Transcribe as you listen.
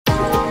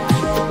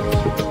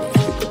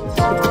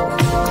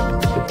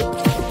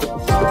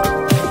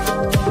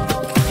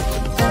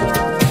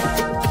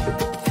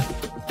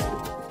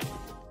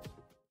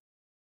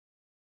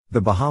The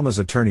Bahamas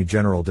Attorney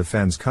General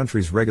defends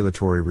country's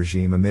regulatory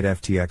regime amid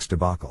FTX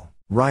debacle.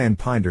 Ryan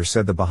Pinder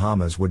said the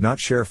Bahamas would not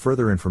share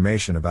further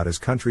information about his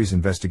country's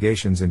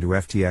investigations into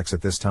FTX at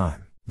this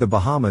time. The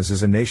Bahamas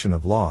is a nation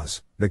of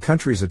laws, the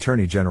country's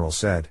Attorney General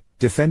said,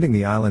 defending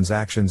the island's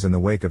actions in the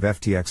wake of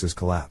FTX's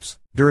collapse.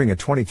 During a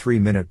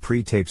 23-minute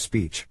pre-taped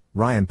speech,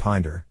 Ryan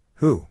Pinder,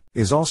 who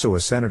is also a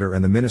senator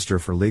and the Minister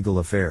for Legal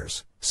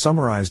Affairs,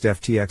 summarized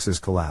FTX's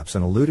collapse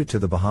and alluded to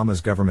the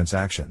Bahamas government's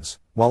actions,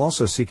 while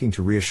also seeking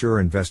to reassure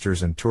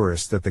investors and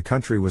tourists that the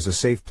country was a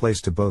safe place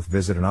to both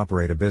visit and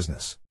operate a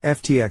business.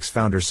 FTX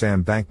founder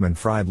Sam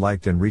Bankman-Fried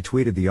liked and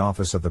retweeted the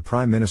Office of the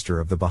Prime Minister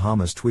of the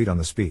Bahamas tweet on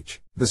the speech.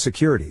 The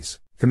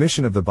Securities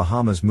Commission of the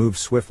Bahamas moved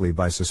swiftly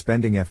by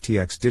suspending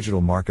FTX digital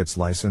markets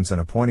license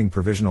and appointing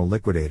provisional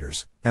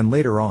liquidators, and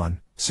later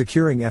on,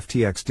 securing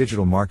FTX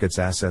digital markets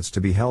assets to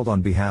be held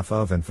on behalf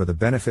of and for the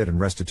benefit and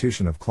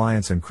restitution of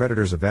clients and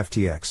creditors of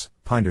FTX,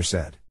 Pinder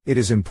said. It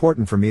is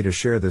important for me to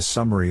share this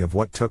summary of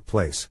what took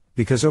place,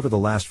 because over the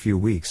last few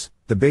weeks,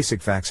 the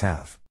basic facts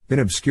have been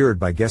obscured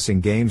by guessing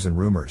games and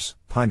rumors,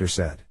 Pinder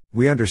said.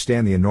 We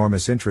understand the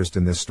enormous interest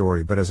in this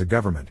story, but as a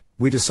government,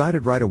 we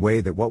decided right away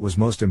that what was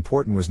most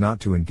important was not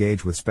to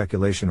engage with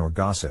speculation or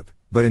gossip,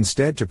 but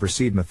instead to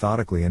proceed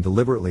methodically and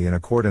deliberately in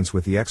accordance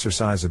with the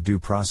exercise of due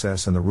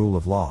process and the rule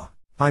of law.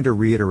 Pinder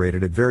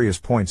reiterated at various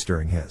points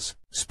during his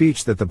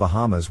speech that the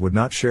Bahamas would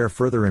not share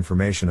further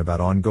information about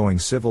ongoing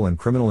civil and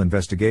criminal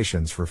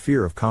investigations for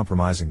fear of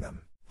compromising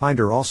them.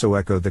 Pinder also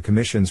echoed the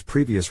Commission's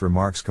previous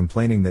remarks,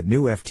 complaining that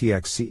new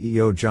FTX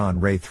CEO John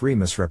Ray III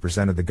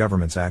misrepresented the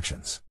government's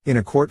actions. In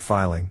a court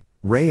filing,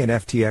 Ray and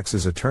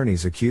FTX's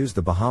attorneys accused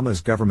the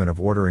Bahamas government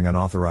of ordering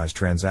unauthorized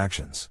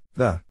transactions.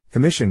 The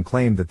Commission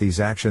claimed that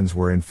these actions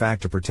were in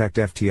fact to protect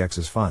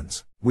FTX's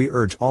funds. We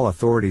urge all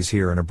authorities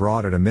here and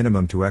abroad at a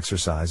minimum to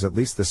exercise at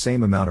least the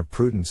same amount of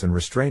prudence and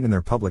restraint in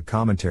their public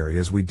commentary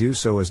as we do,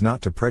 so as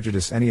not to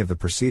prejudice any of the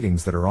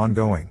proceedings that are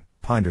ongoing,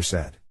 Pinder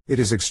said. It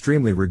is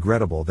extremely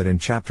regrettable that in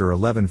Chapter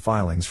 11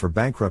 filings for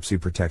bankruptcy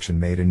protection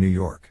made in New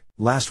York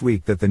last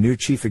week that the new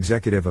chief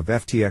executive of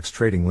FTX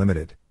Trading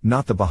Limited,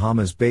 not the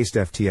Bahamas-based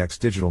FTX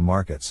Digital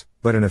Markets,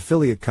 but an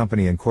affiliate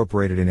company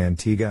incorporated in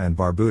Antigua and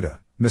Barbuda,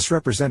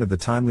 misrepresented the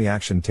timely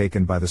action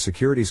taken by the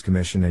Securities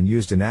Commission and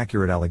used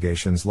inaccurate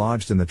allegations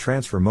lodged in the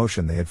transfer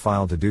motion they had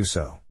filed to do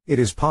so. It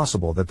is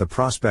possible that the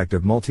prospect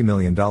of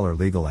multi-million-dollar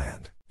legal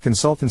and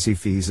consultancy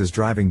fees is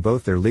driving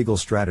both their legal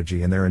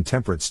strategy and their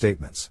intemperate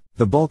statements.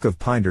 The bulk of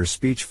Pinder's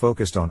speech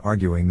focused on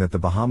arguing that the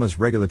Bahamas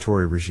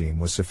regulatory regime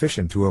was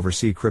sufficient to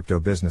oversee crypto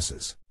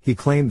businesses. He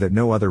claimed that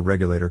no other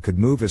regulator could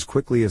move as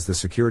quickly as the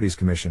Securities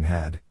Commission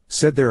had,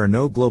 said there are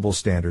no global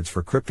standards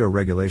for crypto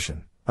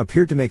regulation,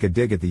 appeared to make a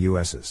dig at the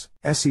U.S.'s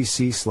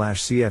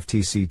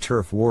SEC/CFTC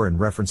turf war in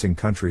referencing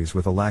countries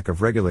with a lack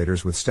of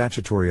regulators with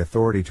statutory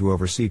authority to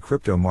oversee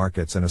crypto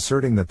markets, and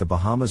asserting that the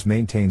Bahamas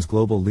maintains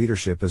global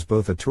leadership as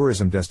both a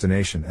tourism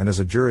destination and as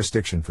a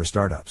jurisdiction for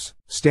startups.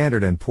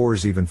 Standard &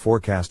 Poor's even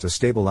forecast a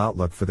stable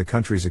outlook for the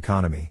country's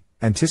economy,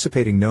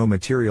 anticipating no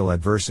material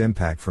adverse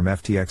impact from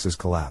FTX's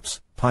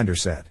collapse, Pinder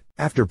said.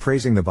 After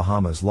praising the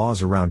Bahamas'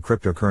 laws around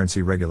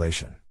cryptocurrency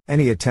regulation,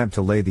 any attempt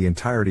to lay the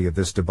entirety of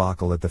this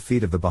debacle at the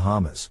feet of the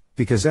Bahamas,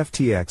 because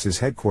FTX is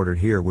headquartered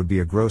here, would be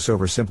a gross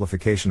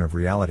oversimplification of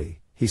reality,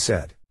 he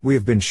said. We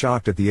have been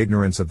shocked at the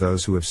ignorance of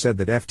those who have said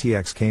that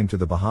FTX came to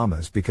the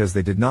Bahamas because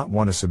they did not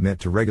want to submit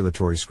to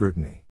regulatory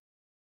scrutiny.